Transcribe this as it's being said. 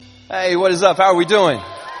Hey, what is up? How are we doing?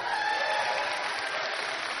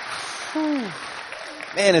 Whew.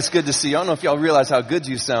 Man, it's good to see you. I don't know if y'all realize how good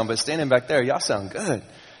you sound, but standing back there, y'all sound good.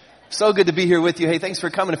 So good to be here with you. Hey, thanks for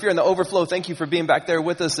coming. If you're in the overflow, thank you for being back there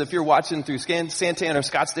with us. If you're watching through Santan or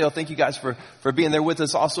Scottsdale, thank you guys for being there with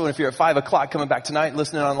us also. And if you're at 5 o'clock coming back tonight,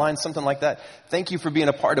 listening online, something like that, thank you for being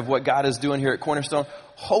a part of what God is doing here at Cornerstone.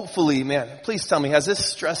 Hopefully, man, please tell me, has this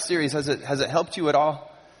stress series, has it helped you at all?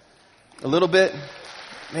 A little bit?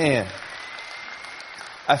 Man,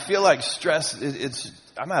 I feel like stress,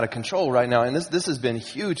 I'm out of control right now, and this has been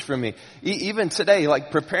huge for me. Even today,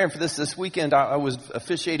 like preparing for this weekend, I was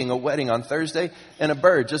officiating a wedding on Thursday, and a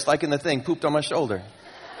bird, just like in the thing, pooped on my shoulder.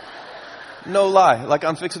 No lie. Like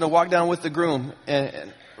I'm fixing to walk down with the groom,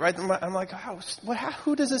 and right, I'm like,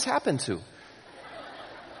 who does this happen to?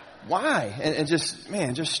 Why? And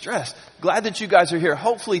just stress. Glad that you guys are here.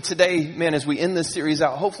 Hopefully today, man, as we end this series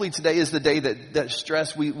out, hopefully today is the day that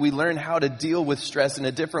stress, we learn how to deal with stress in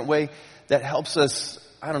a different way that helps us,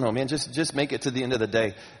 I don't know, man, just make it to the end of the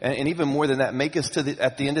day. And even more than that, make us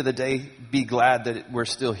at the end of the day, be glad that we're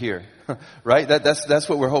still here. Right? That's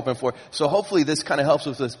what we're hoping for. So hopefully this kind of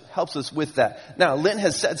helps us with that. Now, Lynn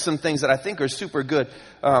has said some things that I think are super good,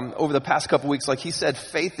 over the past couple weeks. Like he said,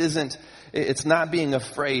 faith it's not being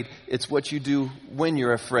afraid. It's what you do when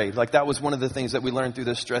you're afraid. Like that was one of the things that we learned through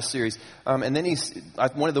this stress series. And then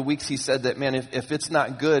one of the weeks he said that, man, if it's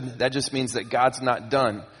not good, that just means that God's not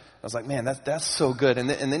done. I was like, man, that's so good. And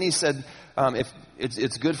then he said, if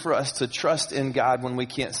it's good for us to trust in God when we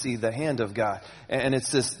can't see the hand of God. And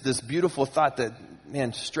it's this beautiful thought that,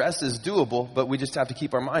 man, stress is doable, but we just have to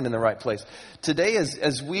keep our mind in the right place. Today,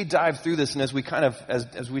 as we dive through this and as we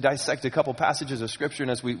as we dissect a couple passages of scripture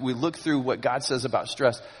and as we look through what God says about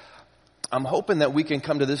stress, I'm hoping that we can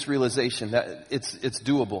come to this realization that it's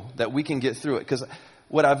doable, that we can get through it. Because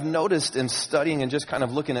what I've noticed in studying and just kind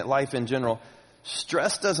of looking at life in general,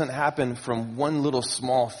 stress doesn't happen from one little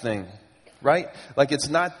small thing. Right? Like it's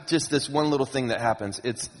not just this one little thing that happens.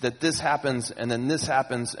 It's that this happens and then this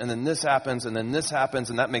happens and then this happens and then this happens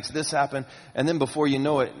and that makes this happen. And then before you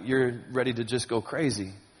know it, you're ready to just go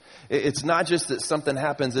crazy. It's not just that something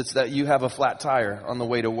happens. It's that you have a flat tire on the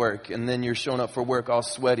way to work and then you're showing up for work all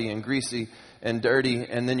sweaty and greasy and dirty,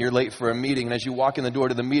 and then you're late for a meeting. And as you walk in the door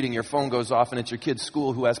to the meeting, your phone goes off and it's your kid's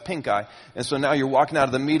school who has pink eye. And so now you're walking out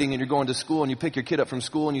of the meeting and you're going to school and you pick your kid up from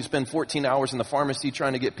school and you spend 14 hours in the pharmacy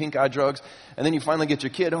trying to get pink eye drugs. And then you finally get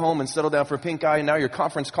your kid home and settle down for pink eye. And now you're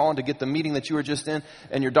conference calling to get the meeting that you were just in,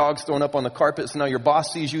 and your dog's thrown up on the carpet. So now your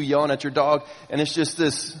boss sees you yelling at your dog, and it's just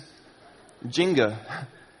this Jenga.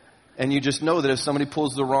 And you just know that if somebody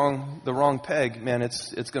pulls the wrong peg, man,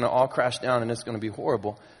 it's going to all crash down and it's going to be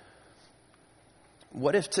horrible.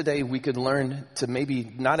 What if today we could learn to maybe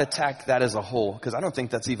not attack that as a whole? Because I don't think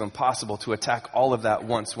that's even possible to attack all of that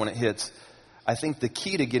once when it hits. I think the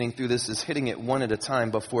key to getting through this is hitting it one at a time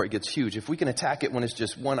before it gets huge. If we can attack it when it's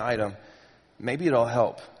just one item, maybe it'll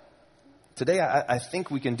help. Today, I think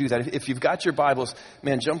we can do that. If you've got your Bibles,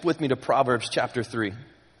 man, jump with me to Proverbs chapter 3.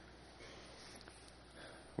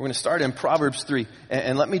 We're going to start in Proverbs 3.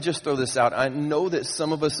 And let me just throw this out. I know that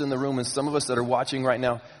some of us in the room and some of us that are watching right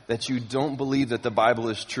now, that you don't believe that the Bible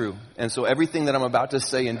is true. And so everything that I'm about to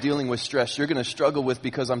say in dealing with stress, you're going to struggle with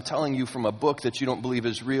because I'm telling you from a book that you don't believe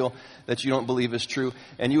is real, that you don't believe is true.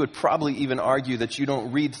 And you would probably even argue that you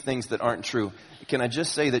don't read things that aren't true. Can I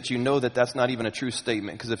just say that you know that that's not even a true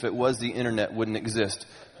statement? Because if it was, the internet wouldn't exist.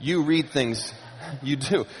 You read things, you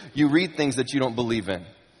do. You read things that you don't believe in.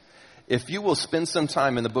 If you will spend some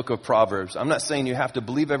time in the book of Proverbs, I'm not saying you have to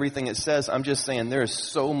believe everything it says. I'm just saying there is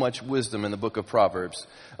so much wisdom in the book of Proverbs.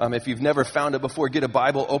 If you've never found it before, get a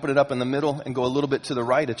Bible, open it up in the middle, and go a little bit to the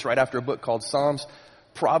right. It's right after a book called Psalms.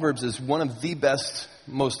 Proverbs is one of the best,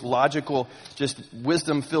 most logical, just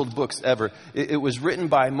wisdom-filled books ever.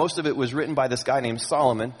 Most of it was written by this guy named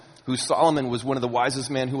Solomon, who Solomon was one of the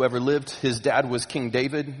wisest men who ever lived. His dad was King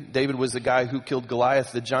David. David was the guy who killed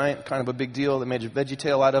Goliath the giant, kind of a big deal. They made a Veggie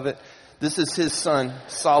Tale out of it. This is his son,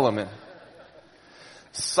 Solomon.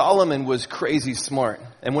 Solomon was crazy smart.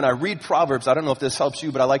 And when I read Proverbs, I don't know if this helps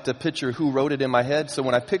you, but I like to picture who wrote it in my head. So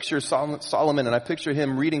when I picture Solomon and I picture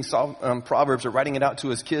him reading Proverbs or writing it out to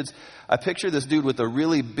his kids, I picture this dude with a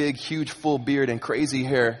really big, huge, full beard and crazy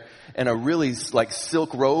hair and a really like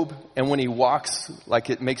silk robe. And when he walks,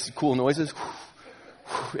 like it makes cool noises.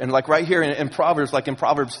 And like right here in Proverbs, like in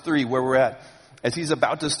Proverbs 3 where we're at, as he's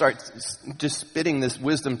about to start just spitting this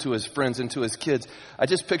wisdom to his friends and to his kids, I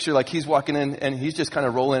just picture like he's walking in and he's just kind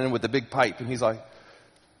of rolling in with a big pipe. And he's like,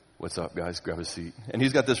 "What's up, guys? Grab a seat." And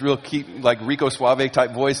he's got this real cute, like Rico Suave type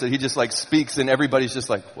voice that he just like speaks and everybody's just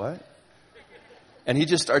like, "What?" And he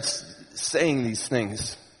just starts saying these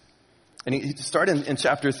things. And he started in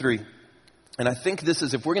chapter 3. And I think this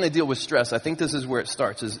is, if we're going to deal with stress, I think this is where it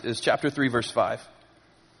starts, is chapter 3, verse 5. It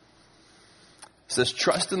says,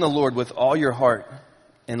 trust in the Lord with all your heart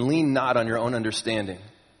and lean not on your own understanding.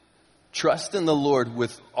 Trust in the Lord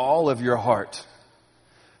with all of your heart.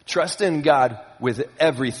 Trust in God with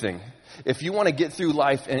everything. If you want to get through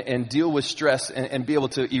life and deal with stress and be able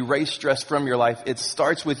to erase stress from your life, it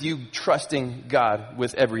starts with you trusting God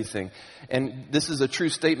with everything. And this is a true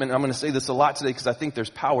statement. I'm going to say this a lot today because I think there's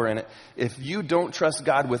power in it. If you don't trust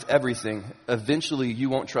God with everything, eventually you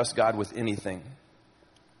won't trust God with anything.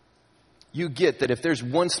 You get that if there's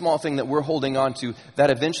one small thing that we're holding on to,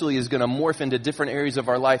 that eventually is going to morph into different areas of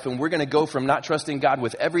our life, and we're going to go from not trusting God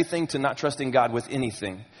with everything to not trusting God with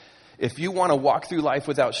anything. If you want to walk through life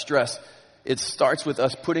without stress, it starts with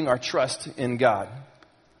us putting our trust in God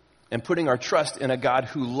and putting our trust in a God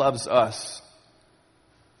who loves us,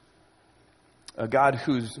 a God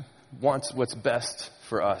who wants what's best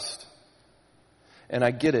for us. And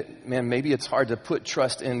I get it, man, maybe it's hard to put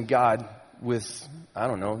trust in God with, I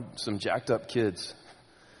don't know, some jacked up kids.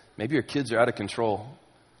 Maybe your kids are out of control,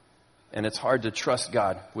 and it's hard to trust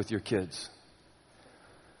God with your kids.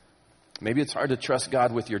 Maybe it's hard to trust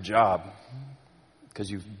God with your job because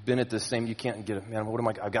you've been at the same, you can't get it. Man,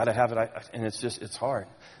 I've got to have it. And it's hard.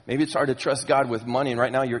 Maybe it's hard to trust God with money. And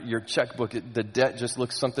right now your checkbook, the debt just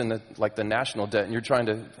looks something that, like the national debt. And you're trying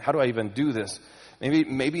to, how do I even do this?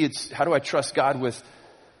 Maybe it's, how do I trust God with,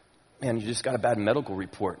 man, you just got a bad medical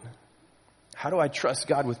report. How do I trust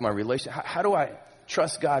God with my relation? How do I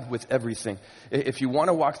trust God with everything? If you want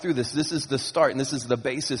to walk through this is the start, and this is the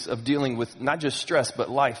basis of dealing with not just stress,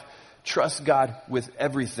 but life. Trust God with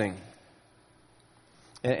everything.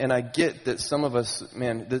 And I get that some of us,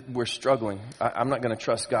 man, we're struggling. I'm not going to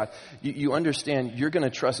trust God. You understand you're going to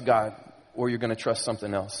trust God or you're going to trust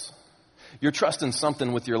something else. You're trusting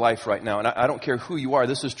something with your life right now. And I don't care who you are.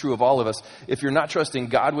 This is true of all of us. If you're not trusting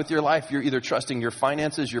God with your life, you're either trusting your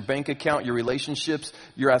finances, your bank account, your relationships,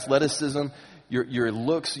 your athleticism, your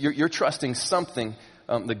looks. You're trusting something.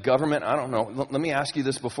 The government, I don't know. Let me ask you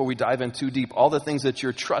this before we dive in too deep. All the things that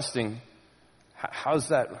you're trusting, how's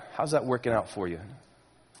that working out for you?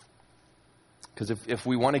 Because if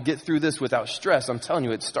we want to get through this without stress, I'm telling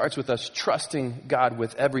you, it starts with us trusting God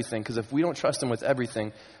with everything. Because if we don't trust Him with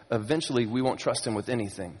everything, eventually we won't trust Him with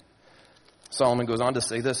anything. Solomon goes on to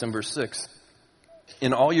say this in verse 6.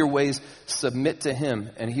 In all your ways, submit to Him,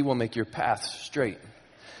 and He will make your path straight.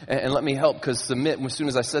 And let me help, because submit, as soon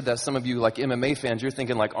as I said that, some of you like MMA fans, you're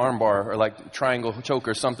thinking like armbar or like triangle choke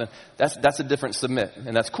or something. That's a different submit.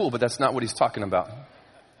 And that's cool, but that's not what he's talking about.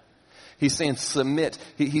 He's saying submit.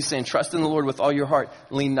 He's saying trust in the Lord with all your heart.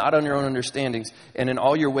 Lean not on your own understandings. And in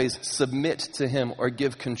all your ways, submit to Him or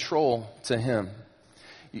give control to Him.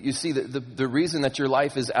 You see, the reason that your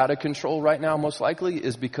life is out of control right now, most likely,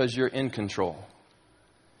 is because you're in control.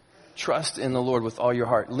 Trust in the Lord with all your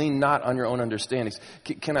heart. Lean not on your own understandings.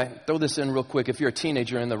 Can I throw this in real quick? If you're a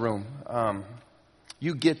teenager in the room,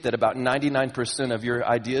 you get that about 99% of your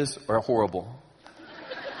ideas are horrible.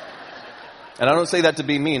 And I don't say that to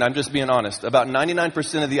be mean. I'm just being honest. About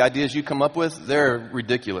 99% of the ideas you come up with, they're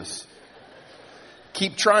ridiculous.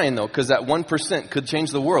 Keep trying, though, because that 1% could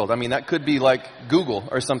change the world. I mean, that could be like Google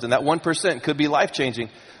or something. That 1% could be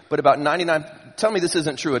life-changing. But about 99, tell me this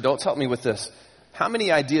isn't true. Adults, help me with this. How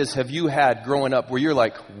many ideas have you had growing up where you're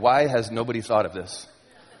like, why has nobody thought of this?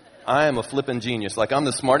 I am a flippin' genius. Like, I'm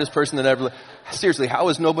the smartest person that ever lived. Seriously, how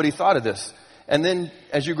has nobody thought of this? And then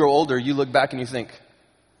as you grow older, you look back and you think,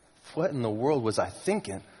 what in the world was I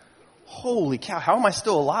thinking? Holy cow, how am I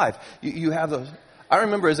still alive? You have those. I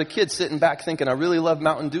remember as a kid sitting back thinking, I really love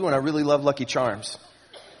Mountain Dew and I really love Lucky Charms.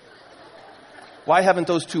 Why haven't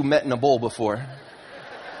those two met in a bowl before?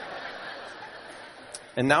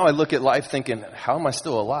 And now I look at life thinking, how am I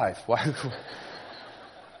still alive? Why?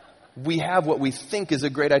 We have what we think is a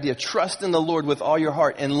great idea. Trust in the Lord with all your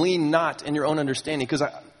heart and lean not in your own understanding. Because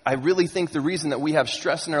I really think the reason that we have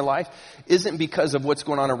stress in our life isn't because of what's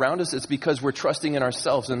going on around us. It's because we're trusting in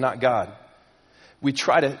ourselves and not God. We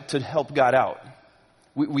try to help God out.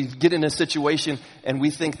 We get in a situation and we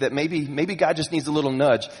think that maybe God just needs a little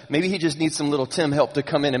nudge. Maybe He just needs some little Tim help to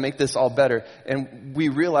come in and make this all better. And we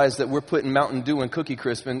realize that we're putting Mountain Dew and Cookie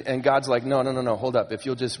Crisp and God's like, no, hold up. If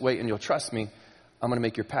you'll just wait and you'll trust me, I'm going to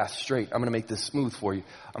make your path straight. I'm going to make this smooth for you.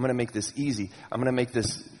 I'm going to make this easy. I'm going to make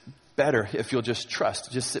this better if you'll just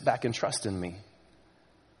trust. Just sit back and trust in me.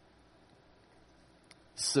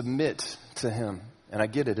 Submit to Him. And I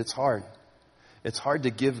get it. It's hard. It's hard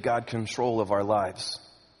to give God control of our lives.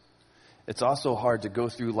 It's also hard to go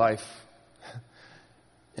through life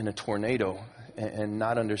in a tornado and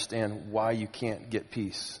not understand why you can't get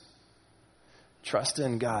peace. Trust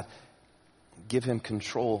in God. Give him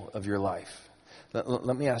control of your life.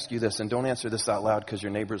 Let me ask you this, and don't answer this out loud because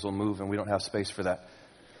your neighbors will move and we don't have space for that.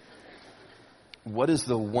 What is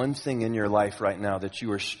the one thing in your life right now that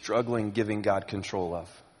you are struggling giving God control of?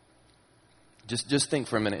 Just think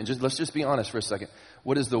for a minute and let's just be honest for a second.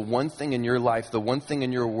 What is the one thing in your life, the one thing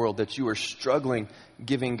in your world that you are struggling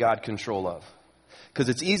giving God control of? Because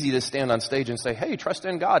it's easy to stand on stage and say, hey, trust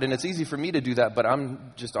in God. And it's easy for me to do that, but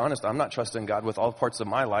I'm just honest. I'm not trusting God with all parts of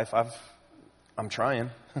my life. I'm trying.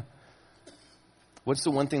 What's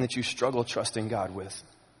the one thing that you struggle trusting God with?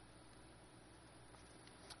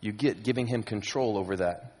 You get giving him control over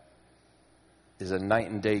that is a night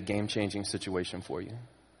and day game-changing situation for you.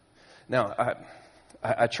 Now,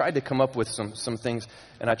 I tried to come up with some things,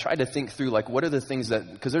 and I tried to think through, like, what are the things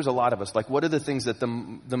that, because there's a lot of us, like, what are the things that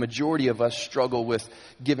the majority of us struggle with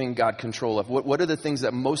giving God control of? What are the things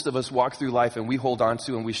that most of us walk through life and we hold on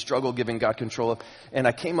to and we struggle giving God control of? And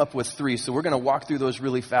I came up with 3, so we're going to walk through those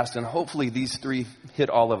really fast, and hopefully these 3 hit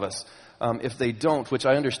all of us. If they don't, which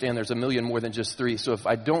I understand there's a million more than just 3, so if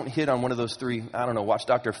I don't hit on one of those 3, I don't know, watch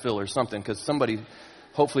Dr. Phil or something, because somebody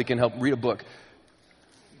hopefully can help read a book.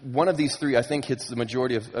 One of these 3, I think, hits the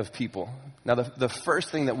majority of people. Now, the first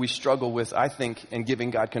thing that we struggle with, I think, in giving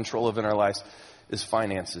God control of in our lives is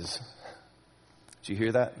finances. Did you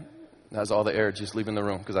hear that? That's all the air just leaving the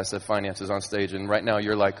room because I said finances on stage. And right now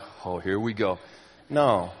you're like, oh, here we go.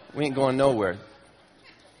 No, we ain't going nowhere.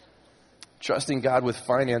 Trusting God with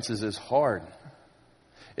finances is hard.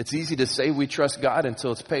 It's easy to say we trust God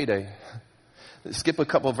until it's payday. Skip a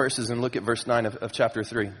couple verses and look at verse 9 of chapter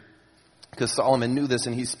 3. Because Solomon knew this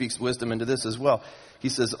and he speaks wisdom into this as well. He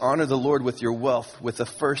says, honor the Lord with your wealth, with the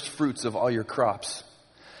first fruits of all your crops.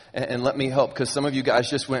 And let me help, because some of you guys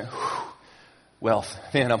just went, wealth.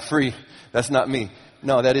 Man, I'm free. That's not me.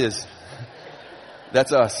 No, that is.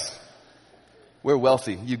 That's us. We're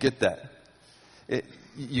wealthy. You get that.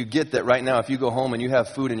 You get that right now. If you go home and you have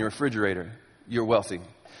food in your refrigerator, you're wealthy.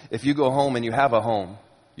 If you go home and you have a home,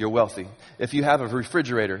 you're wealthy. If you have a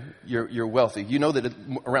refrigerator, you're wealthy. You know that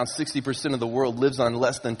around 60% of the world lives on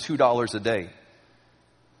less than $2 a day.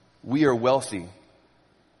 We are wealthy.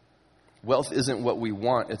 Wealth isn't what we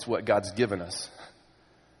want, it's what God's given us.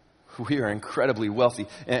 We are incredibly wealthy.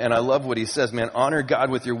 And I love what he says, man, honor God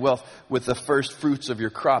with your wealth, with the first fruits of your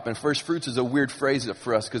crop. And first fruits is a weird phrase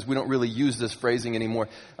for us because we don't really use this phrasing anymore.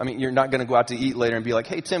 I mean, you're not going to go out to eat later and be like,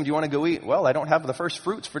 hey, Tim, do you want to go eat? Well, I don't have the first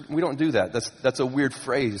fruits. We don't do that. That's a weird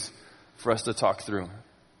phrase for us to talk through.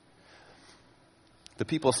 The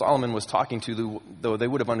people Solomon was talking to, though, they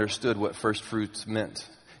would have understood what first fruits meant.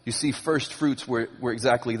 You see, first fruits were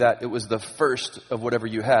exactly that. It was the first of whatever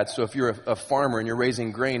you had. So if you're a farmer and you're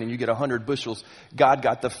raising grain and you get 100 bushels, God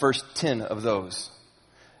got the first 10 of those.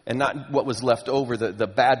 And not what was left over, the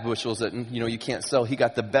bad bushels that you can't sell. He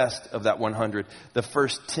got the best of that 100, the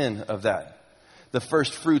first 10 of that. The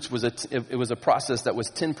first fruits was a process that was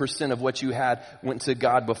 10% of what you had went to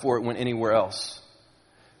God before it went anywhere else.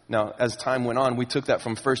 Now, as time went on, we took that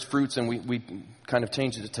from first fruits and we kind of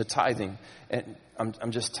changed it to tithing. And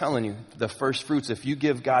I'm just telling you, the first fruits, if you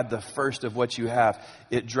give God the first of what you have,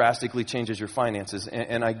 it drastically changes your finances.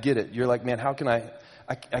 And I get it. You're like, man, how can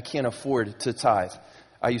I can't afford to tithe.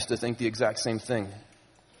 I used to think the exact same thing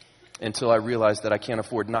until I realized that I can't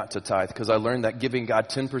afford not to tithe, because I learned that giving God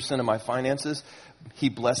 10% of my finances, he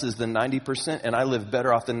blesses the 90%, and I live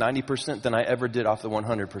better off the 90% than I ever did off the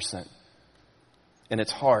 100%. And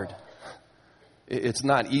it's hard. It's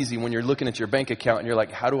not easy when you're looking at your bank account and you're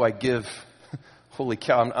like, how do I give? Holy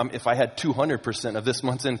cow, if I had 200% of this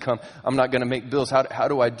month's income, I'm not going to make bills. How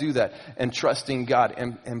do I do that? And trusting God.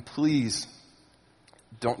 And please,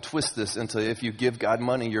 don't twist this into, if you give God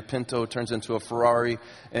money, your Pinto turns into a Ferrari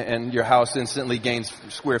and your house instantly gains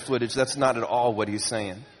square footage. That's not at all what he's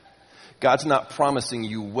saying. God's not promising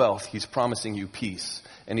you wealth. He's promising you peace.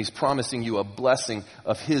 And he's promising you a blessing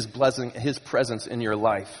of his presence in your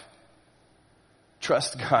life.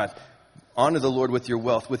 Trust God. Honor the Lord with your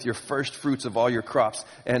wealth, with your first fruits of all your crops.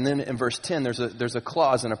 And then in verse 10, there's a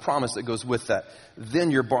clause and a promise that goes with that.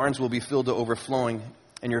 Then your barns will be filled to overflowing,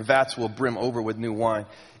 and your vats will brim over with new wine.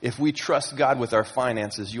 If we trust God with our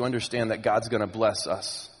finances, you understand that God's going to bless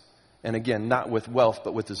us. And again, not with wealth,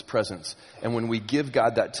 but with his presence. And when we give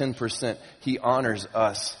God that 10%, he honors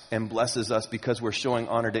us and blesses us because we're showing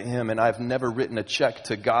honor to him. And I've never written a check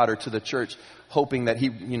to God or to the church hoping that he,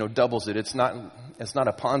 doubles it. It's not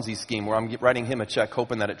a Ponzi scheme where I'm writing him a check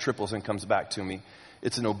hoping that it triples and comes back to me.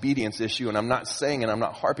 It's an obedience issue. And I'm not saying, and I'm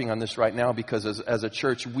not harping on this right now, because as a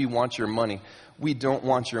church, we want your money. We don't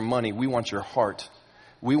want your money. We want your heart.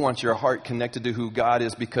 We want your heart connected to who God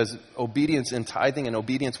is, because obedience in tithing and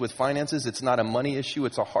obedience with finances, it's not a money issue,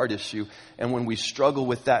 it's a heart issue. And when we struggle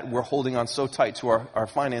with that, we're holding on so tight to our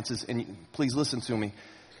finances. And please listen to me.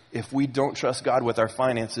 If we don't trust God with our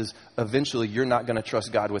finances, eventually you're not going to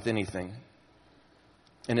trust God with anything.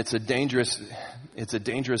 And it's a dangerous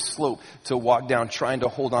slope to walk down, trying to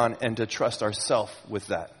hold on and to trust ourselves with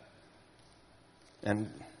that.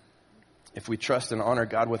 And if we trust and honor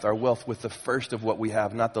God with our wealth, with the first of what we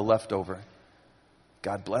have, not the leftover,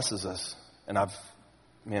 God blesses us. And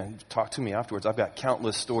talk to me afterwards. I've got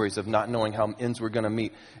countless stories of not knowing how ends were going to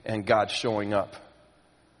meet and God showing up.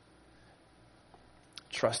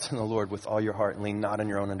 Trust in the Lord with all your heart and lean not on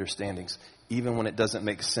your own understandings. Even when it doesn't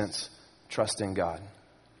make sense, trust in God.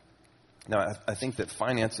 Now, I think that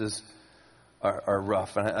finances are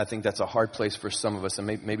rough, and I think that's a hard place for some of us, and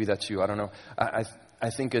maybe that's you. I don't know. I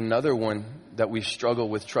think another one that we struggle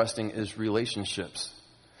with trusting is relationships.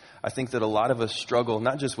 I think that a lot of us struggle,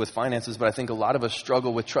 not just with finances, but I think a lot of us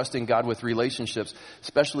struggle with trusting God with relationships,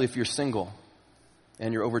 especially if you're single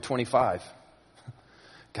and you're over 25.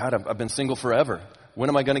 God, I've been single forever. When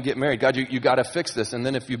am I going to get married? God, you got to fix this. And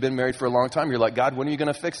then if you've been married for a long time, you're like, God, when are you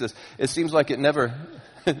going to fix this? It seems like it never,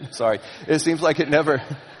 it seems like it never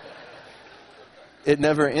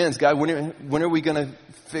ends. God, when are we going to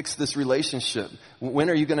fix this relationship? When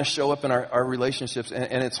are you going to show up in our relationships?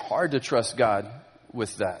 And it's hard to trust God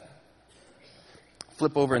with that.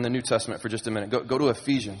 Flip over in the New Testament for just a minute. Go to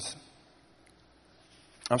Ephesians.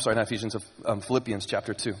 I'm sorry, not Ephesians, Philippians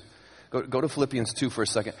chapter 2. Go to Philippians 2 for a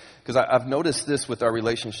second, because I've noticed this with our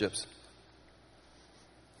relationships.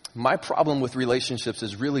 My problem with relationships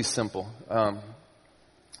is really simple.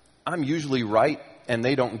 I'm usually right, and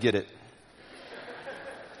they don't get it.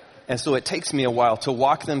 And so it takes me a while to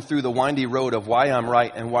walk them through the windy road of why I'm right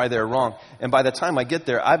and why they're wrong. And by the time I get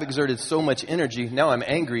there, I've exerted so much energy. Now I'm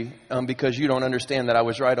angry because you don't understand that I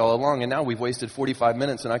was right all along. And now we've wasted 45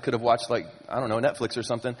 minutes and I could have watched Netflix or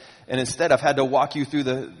something. And instead I've had to walk you through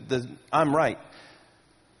the I'm right.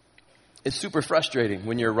 It's super frustrating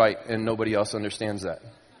when you're right and nobody else understands that.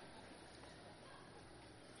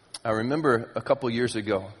 I remember a couple years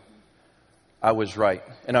ago, I was right.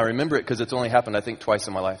 And I remember it because it's only happened, I think, twice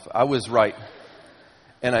in my life. I was right.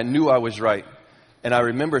 And I knew I was right. And I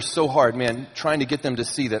remember so hard, trying to get them to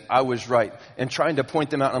see that I was right. And trying to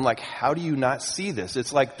point them out. And I'm like, how do you not see this?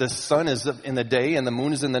 It's like the sun is in the day and the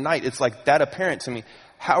moon is in the night. It's like that apparent to me.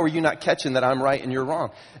 How are you not catching that I'm right and you're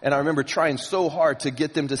wrong? And I remember trying so hard to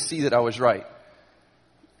get them to see that I was right.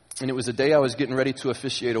 And it was a day I was getting ready to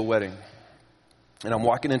officiate a wedding. And I'm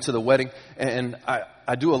walking into the wedding, and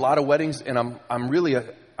I do a lot of weddings, and I'm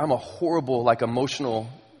a horrible, emotional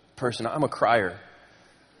person. I'm a crier,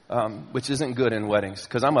 which isn't good in weddings,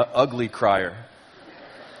 because I'm an ugly crier.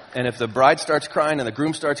 And if the bride starts crying and the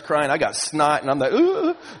groom starts crying, I got snot, and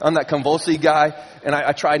I'm that convulsive guy, and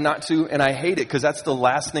I try not to, and I hate it, because that's the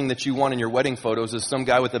last thing that you want in your wedding photos is some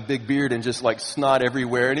guy with a big beard and just snot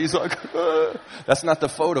everywhere, and he's like, that's not the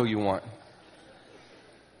photo you want.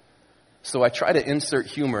 So I try to insert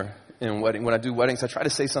humor in when I do weddings. I try to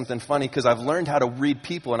say something funny because I've learned how to read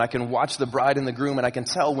people, and I can watch the bride and the groom, and I can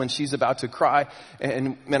tell when she's about to cry.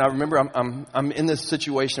 And I remember I'm in this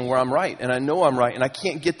situation where I'm right, and I know I'm right, and I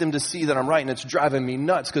can't get them to see that I'm right, and it's driving me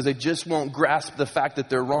nuts because they just won't grasp the fact that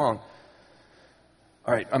they're wrong.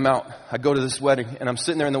 All right, I'm out. I go to this wedding, and I'm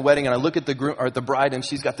sitting there in the wedding, and I look at the groom or at the bride, and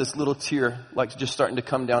she's got this little tear just starting to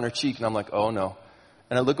come down her cheek, and I'm like, oh no.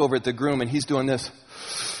 And I look over at the groom, and he's doing this.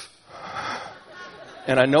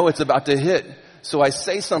 And I know it's about to hit. So I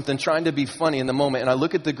say something trying to be funny in the moment. And I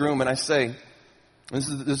look at the groom and I say, this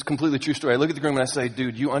is a completely true story. I look at the groom and I say,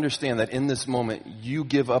 dude, you understand that in this moment, you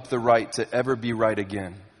give up the right to ever be right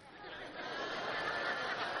again.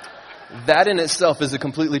 That in itself is a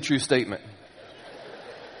completely true statement.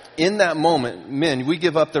 In that moment, men, we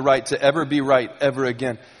give up the right to ever be right ever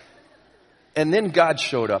again. And then God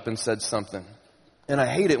showed up and said something. And I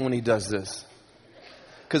hate it when he does this.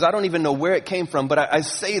 Because I don't even know where it came from, but I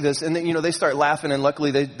say this, and then, they start laughing, and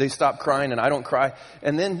luckily they stop crying, and I don't cry.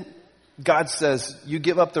 And then God says, you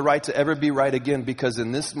give up the right to ever be right again, because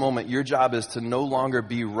in this moment, your job is to no longer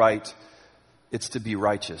be right, it's to be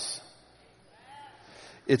righteous.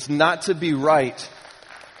 It's not to be right,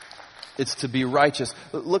 it's to be righteous.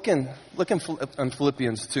 Look in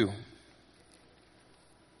Philippians 2.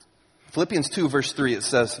 Philippians 2, verse 3, it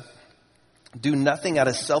says, do nothing out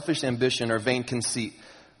of selfish ambition or vain conceit.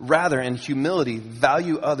 Rather, in humility,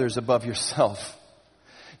 value others above yourself.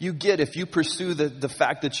 You get, if you pursue the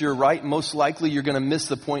fact that you're right, most likely you're going to miss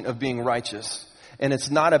the point of being righteous. And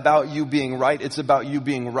it's not about you being right. It's about you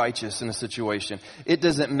being righteous in a situation. It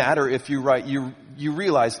doesn't matter if you're right. You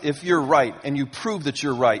realize if you're right and you prove that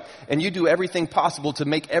you're right and you do everything possible to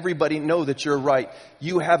make everybody know that you're right,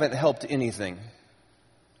 you haven't helped anything.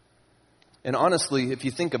 And honestly, if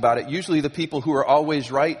you think about it, usually the people who are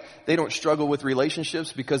always right, they don't struggle with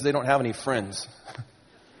relationships because they don't have any friends.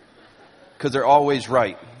 Because they're always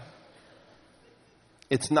right.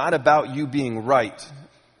 It's not about you being right.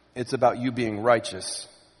 It's about you being righteous.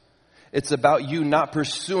 It's about you not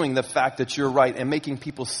pursuing the fact that you're right and making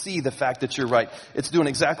people see the fact that you're right. It's doing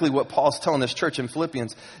exactly what Paul's telling this church in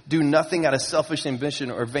Philippians. Do nothing out of selfish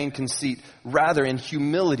ambition or vain conceit, rather in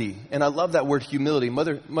humility. And I love that word humility.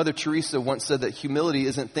 Mother Teresa once said that humility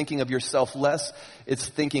isn't thinking of yourself less, it's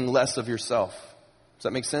thinking less of yourself. Does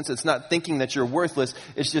that make sense? It's not thinking that you're worthless,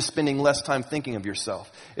 it's just spending less time thinking of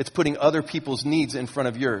yourself. It's putting other people's needs in front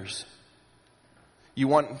of yours. You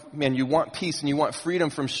want peace and you want freedom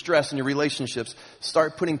from stress in your relationships.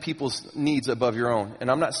 Start putting people's needs above your own. And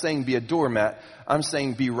I'm not saying be a doormat. I'm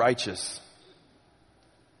saying be righteous.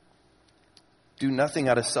 Do nothing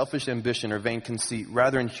out of selfish ambition or vain conceit.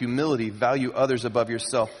 Rather, in humility, value others above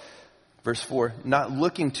yourself. Verse 4, not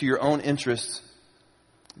looking to your own interests,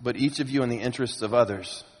 but each of you in the interests of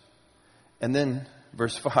others. And then,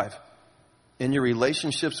 verse 5, in your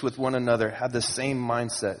relationships with one another, have the same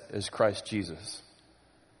mindset as Christ Jesus.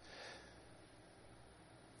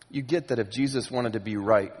 You get that if Jesus wanted to be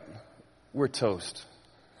right, we're toast.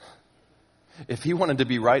 If he wanted to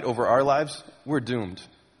be right over our lives, we're doomed.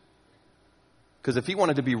 Because if he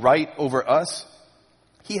wanted to be right over us,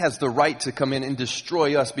 he has the right to come in and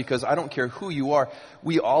destroy us, because I don't care who you are,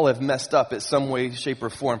 we all have messed up in some way, shape, or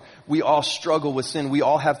form. We all struggle with sin. We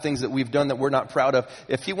all have things that we've done that we're not proud of.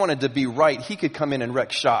 If he wanted to be right, he could come in and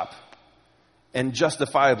wreck shop. And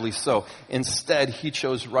justifiably so. Instead, he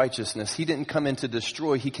chose righteousness. He didn't come in to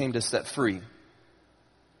destroy, he came to set free.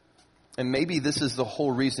 And maybe this is the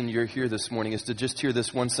whole reason you're here this morning, is to just hear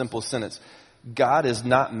this one simple sentence. God is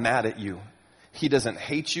not mad at you. He doesn't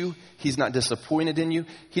hate you. He's not disappointed in you.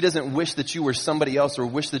 He doesn't wish that you were somebody else or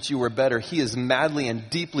wish that you were better. He is madly and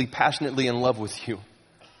deeply, passionately in love with you.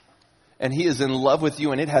 And he is in love with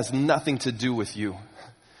you, and it has nothing to do with you.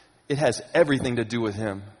 It has everything to do with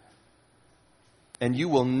him. And you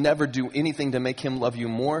will never do anything to make him love you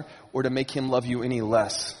more or to make him love you any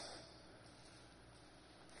less.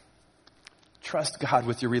 Trust God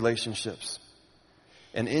with your relationships.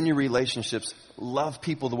 And in your relationships, love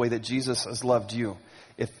people the way that Jesus has loved you.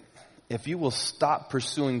 If you will stop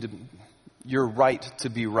pursuing your right to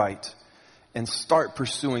be right and start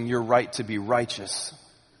pursuing your right to be righteous,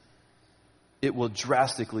 it will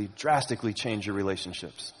drastically change your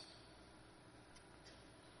relationships.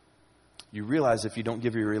 You realize if you don't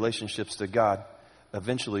give your relationships to God,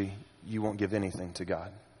 eventually you won't give anything to God.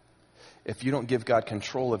 If you don't give God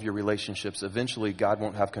control of your relationships, eventually God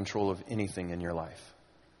won't have control of anything in your life.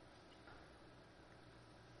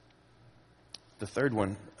 The third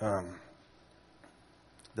one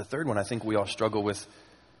I think we all struggle with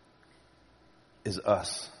is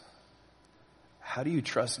us. How do you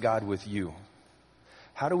trust God with you?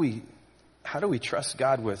 How do we trust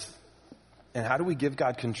God with, and how do we give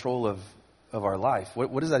God control of our life?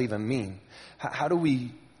 What does that even mean? How do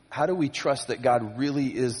we trust that God really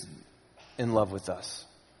is in love with us?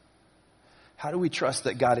 How do we trust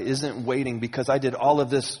that God isn't waiting because I did all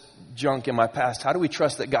of this junk in my past? How do we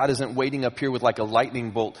trust that God isn't waiting up here with like a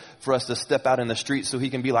lightning bolt for us to step out in the street so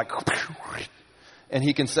he can be like, and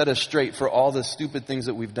he can set us straight for all the stupid things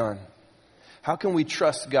that we've done? How can we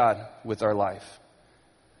trust God with our life?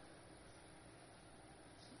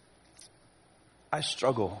 I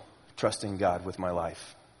struggle trusting God with my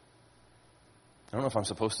life. I don't know if I'm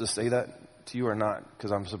supposed to say that to you or not,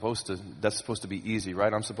 because that's supposed to be easy,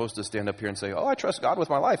 right? I'm supposed to stand up here and say, oh, I trust God with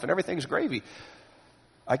my life and everything's gravy.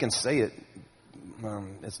 I can say it.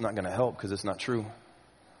 It's not going to help because it's not true.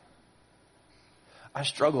 I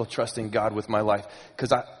struggle trusting God with my life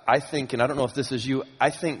because I think, and I don't know if this is you, I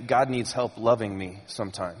think God needs help loving me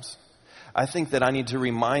sometimes. I think that I need to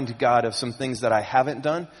remind God of some things that I haven't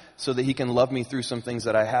done so that he can love me through some things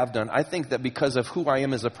that I have done. I think that because of who I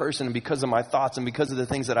am as a person and because of my thoughts and because of the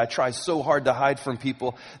things that I try so hard to hide from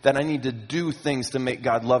people, that I need to do things to make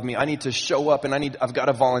God love me. I need to show up and I've got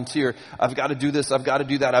to volunteer. I've got to do this. I've got to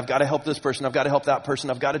do that. I've got to help this person. I've got to help that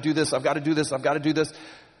person. I've got to do this. I've got to do this. I've got to do this.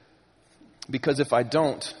 Because if I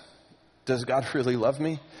don't, does God really love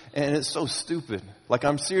me? And it's so stupid. Like,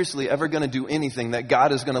 I'm seriously ever going to do anything that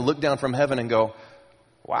God is going to look down from heaven and go,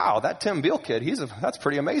 wow, that Tim Beal kid, that's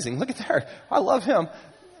pretty amazing. Look at that. I love him.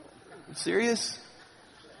 Serious?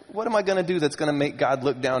 What am I going to do that's going to make God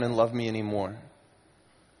look down and love me anymore?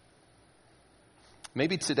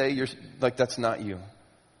 Maybe today you're like, that's not you.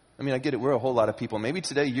 I mean, I get it. We're a whole lot of people. Maybe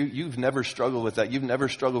today you've never struggled with that. You've never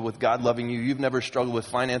struggled with God loving you. You've never struggled with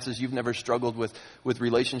finances. You've never struggled with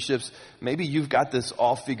relationships. Maybe you've got this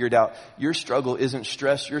all figured out. Your struggle isn't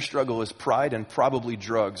stress. Your struggle is pride and probably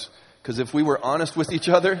drugs. Because if we were honest with each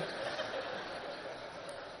other,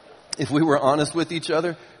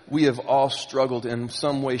 we have all struggled in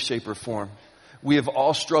some way, shape, or form. We have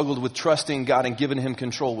all struggled with trusting God and giving him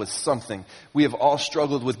control with something. We have all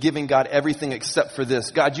struggled with giving God everything except for this.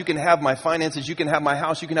 God, you can have my finances, you can have my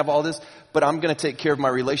house, you can have all this, but I'm going to take care of my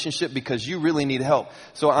relationship because you really need help.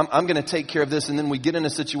 So I'm going to take care of this. And then we get in a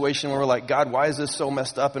situation where we're like, God, why is this so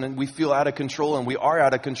messed up? And then we feel out of control, and we are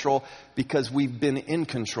out of control because we've been in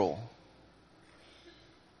control.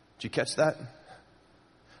 Did you catch that?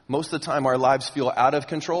 Most of the time our lives feel out of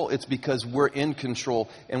control. It's because we're in control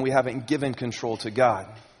and we haven't given control to God.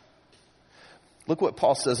 Look what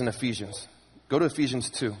Paul says in Ephesians. Go to Ephesians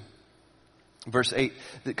 2, verse 8,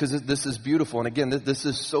 because this is beautiful. And again, this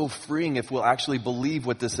is so freeing if we'll actually believe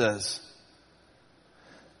what this says.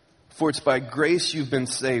 For it's by grace you've been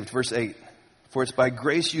saved. Verse 8. For it's by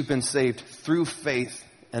grace you've been saved through faith.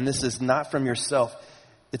 And this is not from yourself.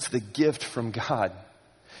 It's the gift from God.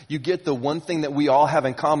 You get the one thing that we all have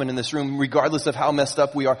in common in this room, regardless of how messed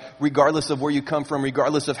up we are, regardless of where you come from,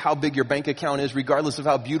 regardless of how big your bank account is, regardless of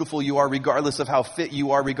how beautiful you are, regardless of how fit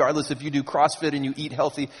you are, regardless if you do CrossFit and you eat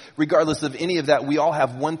healthy, regardless of any of that, we all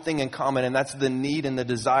have one thing in common, and that's the need and the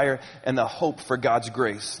desire and the hope for God's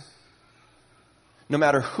grace. No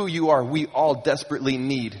matter who you are, we all desperately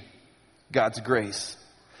need God's grace.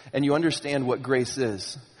 And you understand what grace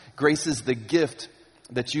is. Grace is the gift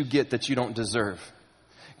that you get that you don't deserve.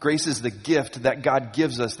 Grace is the gift that God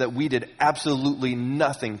gives us that we did absolutely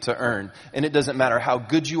nothing to earn. And it doesn't matter how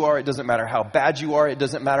good you are. It doesn't matter how bad you are. It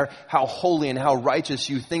doesn't matter how holy and how righteous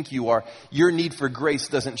you think you are. Your need for grace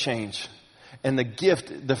doesn't change. And the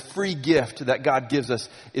gift, the free gift that God gives us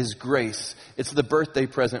is grace. It's the birthday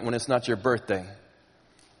present when it's not your birthday.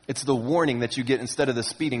 It's the warning that you get instead of the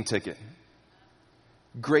speeding ticket.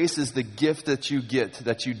 Grace is the gift that you get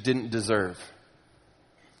that you didn't deserve.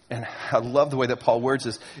 And I love the way that Paul words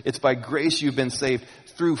this. It's by grace you've been saved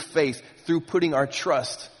through faith, through putting our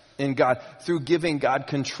trust in God, through giving God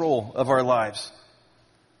control of our lives.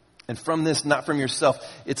 And from this, not from yourself,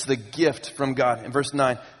 it's the gift from God. In verse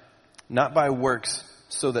 9, not by works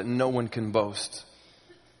so that no one can boast.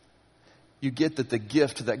 You get that the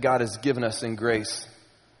gift that God has given us in grace,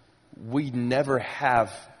 we've never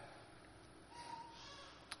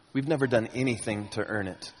done anything to earn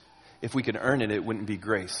it. If we could earn it, it wouldn't be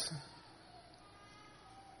grace.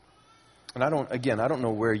 And I don't know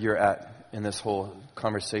where you're at in this whole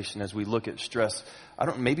conversation as we look at stress.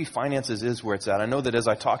 Maybe finances is where it's at. I know that as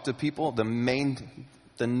I talk to people,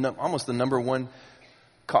 almost the number one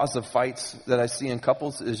cause of fights that I see in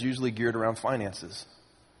couples is usually geared around finances.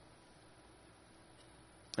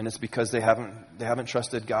 And it's because they haven't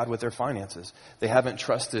trusted God with their finances. They haven't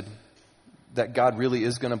trusted that God really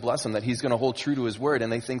is going to bless them, that he's going to hold true to his word,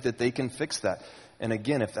 and they think that they can fix that. And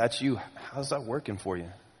again, if that's you, how's that working for you?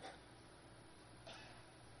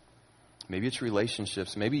 Maybe it's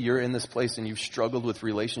relationships. Maybe you're in this place and you've struggled with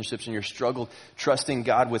relationships and you're struggled trusting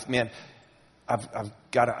God with, man,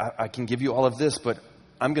 I can give you all of this, but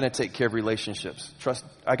I'm going to take care of relationships. Trust,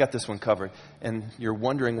 I got this one covered. And you're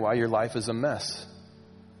wondering why your life is a mess.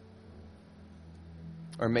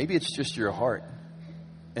 Or maybe it's just your heart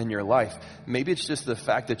in your life. Maybe it's just the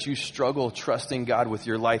fact that you struggle trusting God with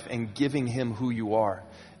your life and giving him who you are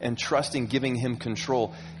and trusting, giving him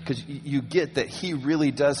control, because you get that he really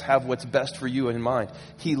does have what's best for you in mind.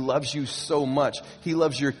 He loves you so much. He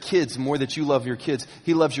loves your kids more than you love your kids.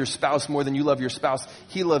 He loves your spouse more than you love your spouse.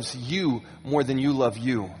 He loves you more than you love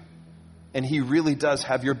you. And he really does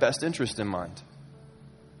have your best interest in mind.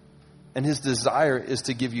 And his desire is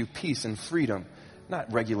to give you peace and freedom,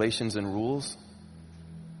 not regulations and rules.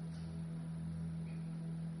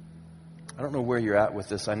 I don't know where you're at with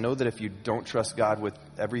this. I know that if you don't trust God with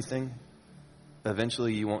everything,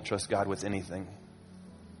 eventually you won't trust God with anything.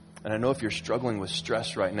 And I know if you're struggling with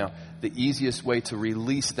stress right now, the easiest way to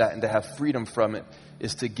release that and to have freedom from it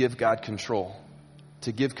is to give God control.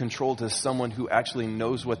 To give control to someone who actually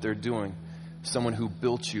knows what they're doing. Someone who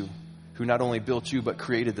built you, who not only built you but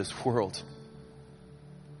created this world.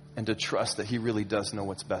 And to trust that he really does know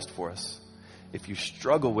what's best for us. If you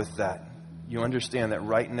struggle with that, you understand that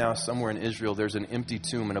right now, somewhere in Israel, there's an empty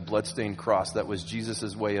tomb and a bloodstained cross that was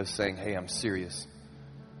Jesus' way of saying, hey, I'm serious.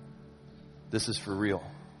 This is for real.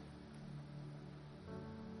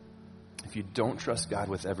 If you don't trust God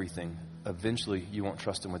with everything, eventually you won't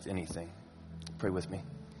trust him with anything. Pray with me.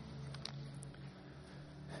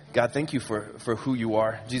 God, thank you for who you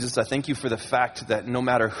are. Jesus, I thank you for the fact that no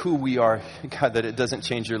matter who we are, God, that it doesn't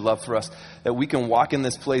change your love for us, that we can walk in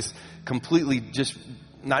this place completely just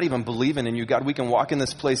not even believing in you. God, we can walk in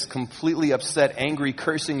this place completely upset, angry,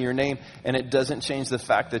 cursing your name, and it doesn't change the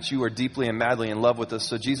fact that you are deeply and madly in love with us.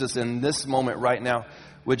 So Jesus, in this moment right now,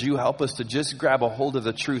 would you help us to just grab a hold of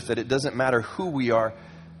the truth that it doesn't matter who we are,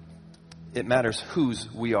 it matters whose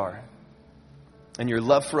we are. And your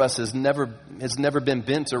love for us has never been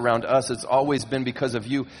bent around us. It's always been because of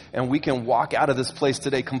you. And we can walk out of this place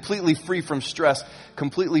today completely free from stress,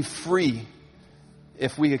 completely free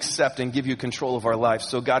if we accept and give you control of our life.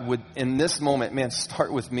 So God, would in this moment, man,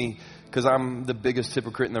 start with me, because I'm the biggest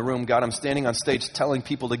hypocrite in the room. God, I'm standing on stage telling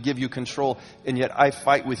people to give you control, and yet I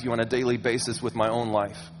fight with you on a daily basis with my own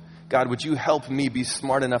life. God, would you help me be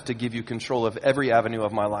smart enough to give you control of every avenue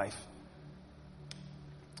of my life?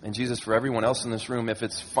 And Jesus, for everyone else in this room, if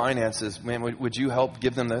it's finances, man, would you help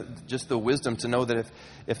give them just the wisdom to know that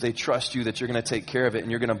if they trust you, that you're going to take care of it and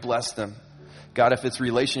you're going to bless them. God, if it's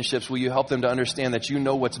relationships, will you help them to understand that you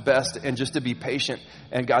know what's best and just to be patient.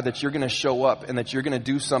 And God, that you're going to show up and that you're going to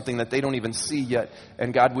do something that they don't even see yet.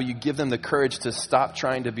 And God, will you give them the courage to stop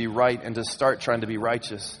trying to be right and to start trying to be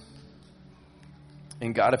righteous.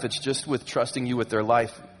 And God, if it's just with trusting you with their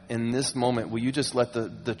life, in this moment, will you just let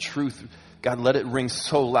the truth, God, let it ring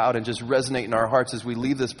so loud and just resonate in our hearts as we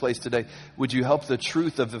leave this place today. Would you help the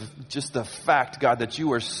truth of just the fact, God, that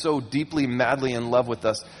you are so deeply, madly in love with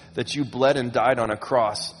us, that you bled and died on a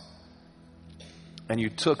cross, and you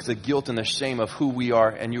took the guilt and the shame of who we are,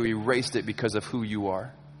 and you erased it because of who you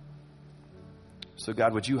are. So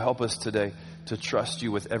God, would you help us today to trust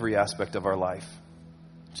you with every aspect of our life?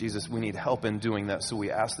 Jesus, we need help in doing that, so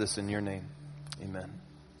we ask this in your name. Amen.